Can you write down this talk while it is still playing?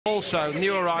Also,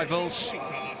 new arrivals.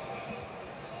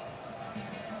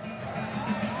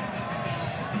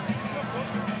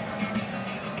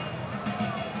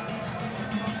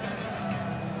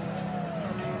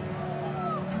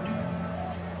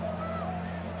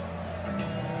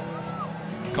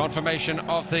 Confirmation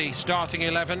of the starting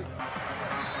 11.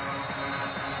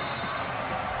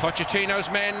 Pochettino's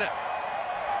men.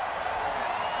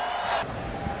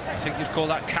 I think you'd call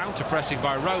that counter-pressing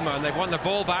by Roma, and they've won the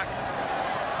ball back.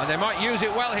 And they might use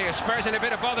it well here. Spurs in a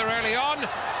bit of bother early on.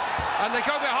 And they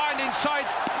go behind inside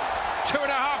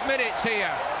 2.5 minutes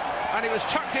here. And it was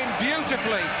tucked in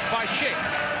beautifully by Schick.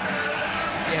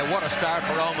 Yeah, what a start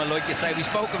for Roma, like you say. We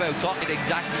spoke about Tottenham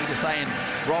exactly the same.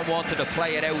 Roma wanted to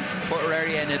play it out, put her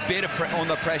area in a bit of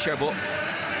under pressure, but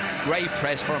great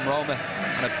press from Roma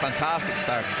and a fantastic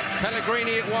start.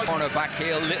 Pellegrini it was. Corner back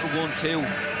heel, little 1-2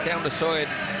 down the side.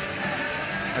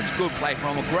 It's good play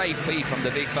from him, a great feed from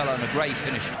the big fella and a great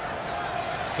finish.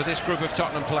 For this group of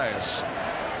Tottenham players.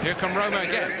 Here come Roma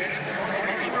again.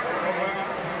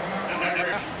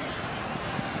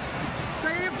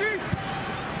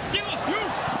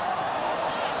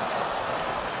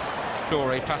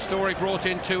 Pastore brought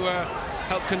in to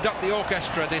help conduct the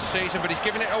orchestra this season, but he's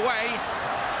given it away.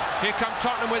 Here come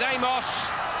Tottenham with Amos.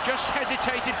 Just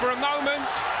hesitated for a moment,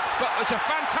 but it's a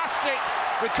fantastic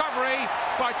recovery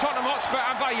by Tottenham Hotspur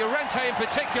and by Llorente in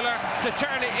particular to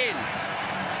turn it in.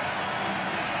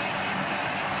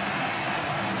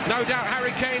 No doubt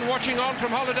Harry Kane, watching on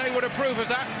from holiday, would approve of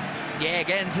that. Yeah,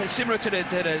 again, similar to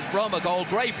the Roma goal,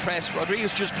 great press.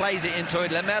 Rodriguez just plays it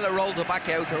inside. Lamela rolls it back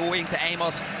out to the wing to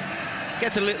Amos.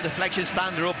 Gets a little deflection,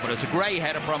 stand her up, but it's a great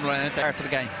header from Llorente after the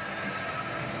game.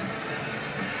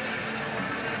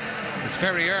 It's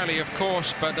very early, of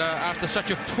course, but after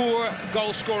such a poor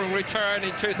goal-scoring return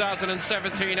in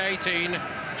 2017-18,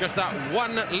 just that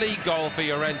one league goal for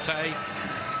Llorente.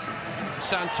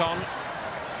 Santon.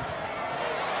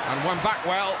 And one back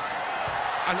well.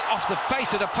 And off the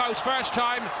base of the post first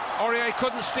time. Aurier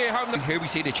couldn't steer home. Here we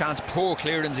see the chance, poor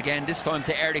clearance again, this time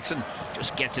to Eriksson.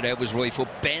 Just gets it out with his right foot,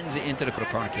 bends it into the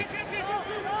corner kick.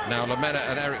 Now Lamela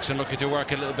and Eriksson looking to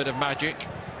work a little bit of magic.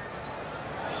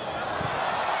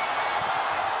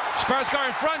 Spurs go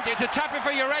in front, it's a tap-in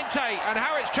for Llorente, and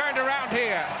how it's turned around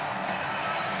here.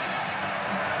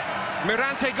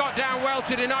 Mirante got down well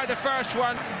to deny the first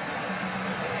one.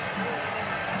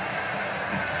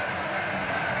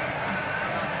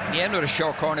 Yeah, another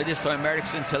short corner, this time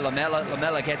Eriksson to Lamela.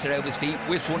 Lamela gets it out of his feet,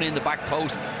 whips one in the back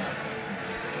post.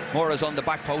 Mora's on the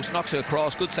back post, knocks it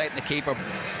across, good save from the keeper.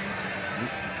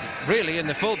 Really in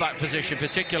the full-back position,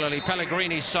 particularly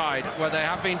Pellegrini's side, where they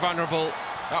have been vulnerable.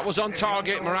 That was on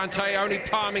target, Mirante only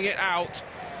palming it out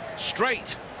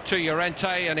straight to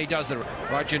Llorente, and he does the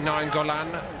Rajan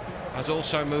Nainggolan has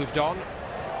also moved on.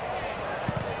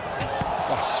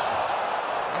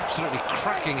 Absolutely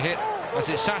cracking hit as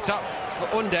it sat up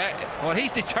for Under. Well,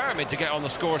 he's determined to get on the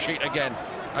score sheet again,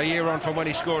 a year on from when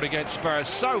he scored against Spurs.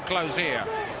 So close here.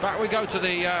 Back we go to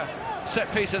the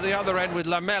set piece at the other end with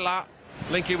Lamela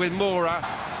linking with Mora.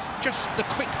 Just the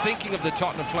quick thinking of the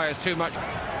Tottenham players, too much.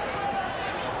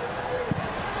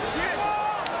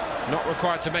 Not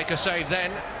required to make a save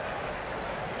then.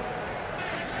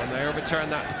 When they overturn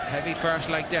that heavy first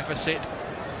leg deficit.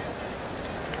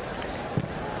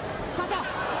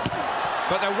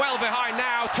 But they're well behind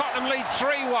now. Tottenham lead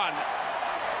 3-1.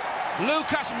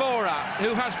 Lucas Moura,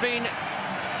 who has been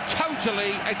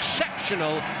totally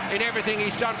exceptional in everything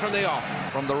he's done from the off.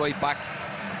 From the right back.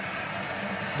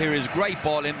 Here is great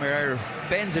ball in there,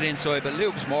 bends it inside, but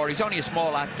Lucas Moura, he's only a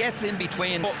small lad, gets in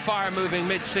between. Fire moving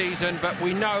mid-season, but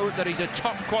we know that he's a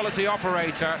top quality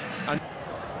operator. And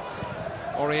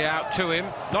Aurier out to him,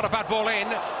 not a bad ball in.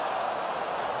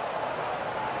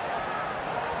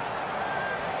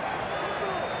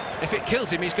 If it kills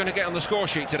him, he's going to get on the score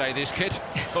sheet today, this kid.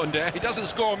 Under, he doesn't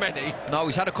score many. No,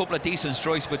 he's had a couple of decent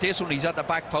strikes, but this one he's at the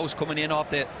back post coming in off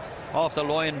the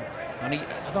line. And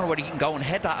I don't know whether he can go and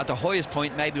head that at the highest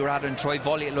point, maybe, rather than try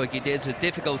volley it like he did. It's a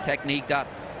difficult technique, that.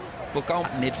 But going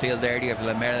midfield there, you have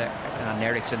Lamela and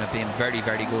Eriksson have been very,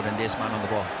 very good in this man on the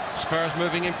ball. Spurs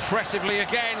moving impressively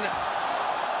again.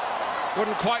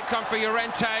 Wouldn't quite come for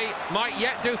Llorente. Might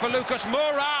yet do for Lucas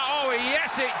Moura. Oh,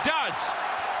 yes, it does.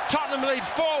 Tottenham lead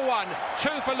 4-1.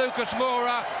 2 for Lucas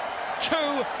Moura.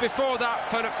 2 before that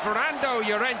for Fernando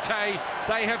Llorente.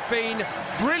 They have been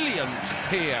brilliant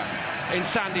here in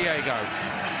San Diego.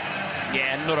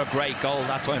 Yeah, another great goal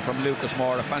that time from Lucas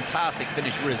Moura. A fantastic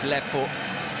finish with his left foot.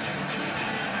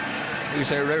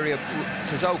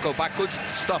 Sissoko back, good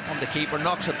stuff from the keeper,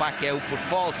 knocks it back out, but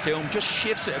falls to him, just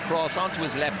shifts it across onto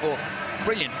his left foot.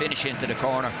 Brilliant finish into the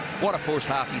corner. What a first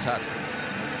half he's had.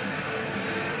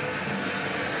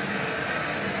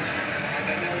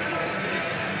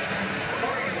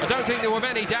 I don't think there were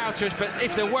many doubters, but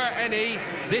if there were any,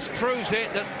 this proves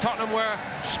it, that Tottenham were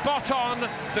spot on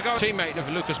to go. Teammate of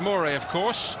Lucas Moura, of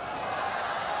course.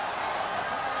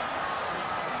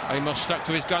 Amos stuck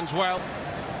to his guns well.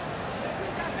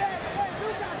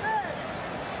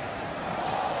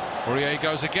 Aurier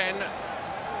goes again.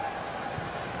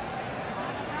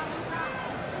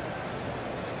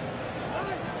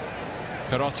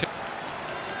 Perotti.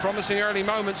 Promising early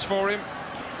moments for him.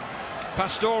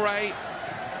 Pastore.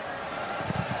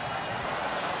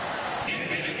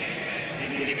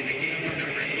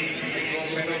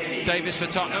 Davis for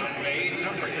Tottenham.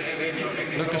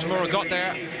 Lucas Moura got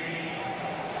there.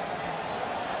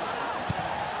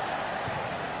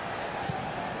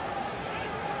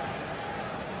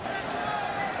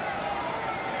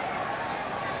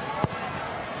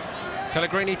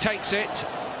 Pellegrini takes it.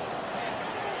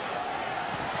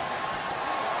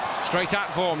 Straight at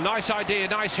Vorm. Nice idea,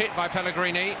 nice hit by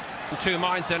Pellegrini. Two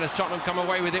minds then as Tottenham come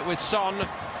away with it with Son.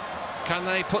 Can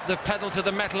they put the pedal to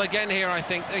the metal again here? I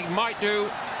think they might do.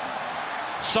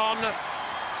 Son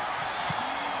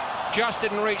just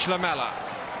didn't reach Lamela.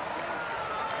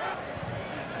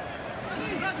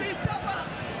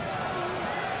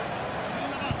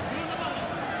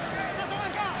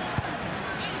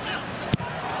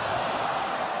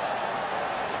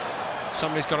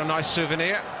 Somebody's got a nice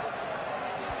souvenir.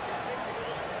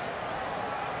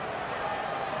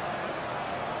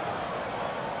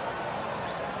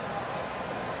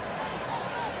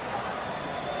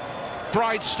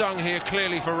 Pride stung here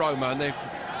clearly for Roma, and they've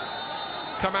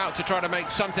come out to try to make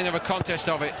something of a contest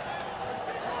of it.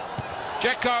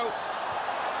 Dzeko.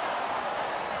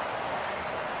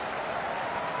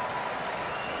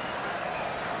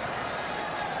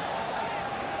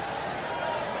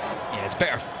 Yeah, it's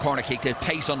better corner kick, the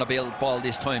pace on the ball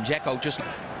this time. Dzeko just...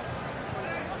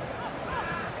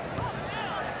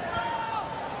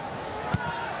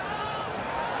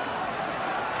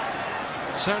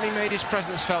 Certainly made his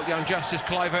presence felt, young Justice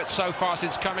Kluivert, so far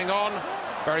since coming on.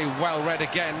 Very well read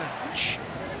again.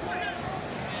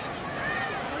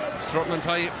 Strootman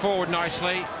played it forward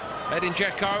nicely. Edin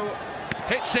Dzeko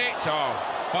hits it.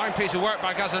 Oh, fine piece of work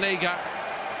by Gazzaniga.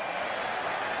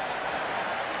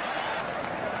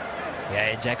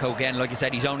 Yeah, Dzeko again, like you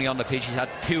said, he's only on the pitch. He's had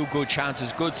two good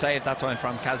chances. Good save that time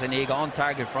from Gazzaniga, on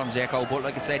target from Dzeko. But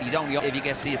like I said, he's only, if he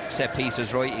gets the set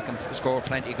pieces right, he can score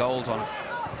plenty of goals on it.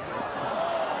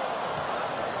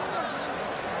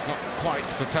 Not quite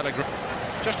for Pellegrini.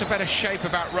 Just a better shape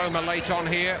about Roma late on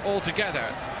here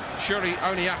altogether. Surely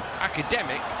only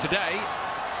academic today.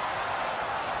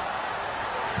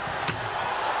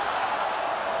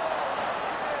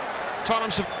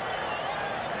 Tottenham.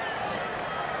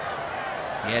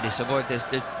 Yeah, they survived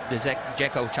the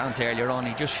Dzeko chance earlier on.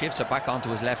 He just shifts it back onto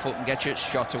his left foot and gets it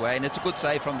shots away, and it's a good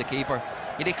save from the keeper.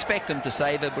 You'd expect him to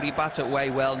save it, but he bats it away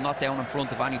well, not down in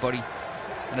front of anybody,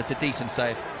 and it's a decent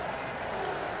save.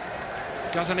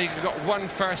 Gazzaniga got one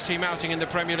first-team outing in the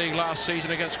Premier League last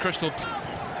season against Crystal.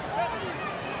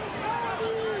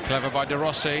 Clever by De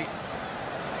Rossi.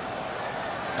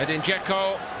 Edin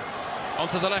Dzeko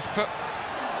onto the left foot.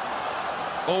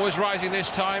 Always rising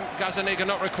this time. Gazzaniga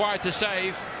not required to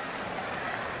save.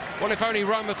 Well, if only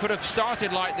Roma could have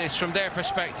started like this from their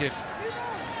perspective.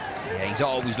 Yeah, he's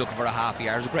always looking for a half a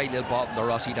yard. It was a great little ball from De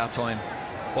Rossi that time.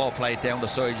 Ball played down the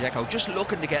side. Dzeko just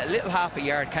looking to get a little half a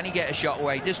yard. Can he get a shot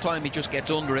away? This time he just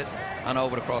gets under it and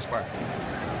over the crossbar.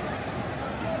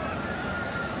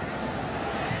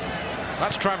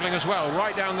 That's travelling as well,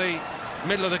 right down the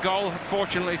middle of the goal.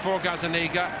 Fortunately for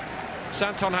Gazzaniga,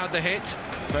 Santon had the hit.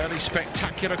 Fairly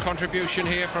spectacular contribution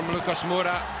here from Lucas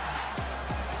Moura.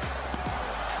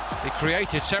 He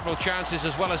created several chances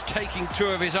as well as taking two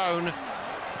of his own.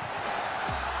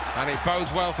 And it bodes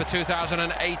well for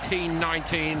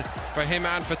 2018-19 for him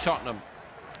and for Tottenham.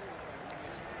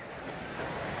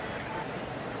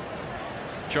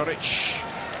 Čorić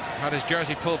had his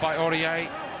jersey pulled by Aurier.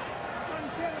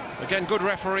 Again, good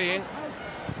refereeing.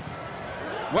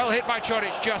 Well hit by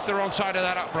Čorić, just the wrong side of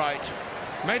that upright.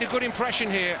 Made a good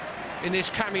impression here in this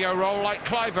cameo role, like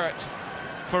Kluivert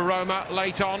for Roma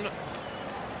late on.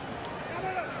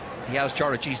 He has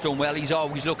Čorić, he's done well. He's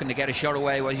always looking to get a shot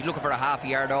away. He's looking for a half a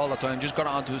yard all the time. Just got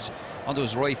onto his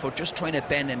right foot, just trying to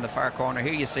bend in the far corner.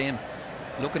 Here you see him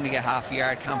looking to get half a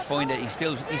yard, can't find it. He's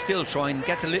still trying,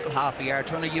 gets a little half a yard,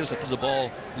 trying to use it because the ball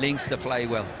links the play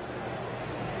well.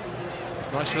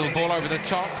 Nice little ball over the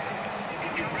top.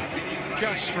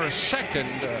 Just for a second.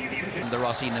 De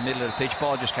Rossi in the middle of the pitch,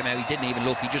 ball just came out. He didn't even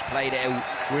look. He just played it out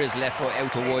with his left foot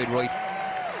out to wide right.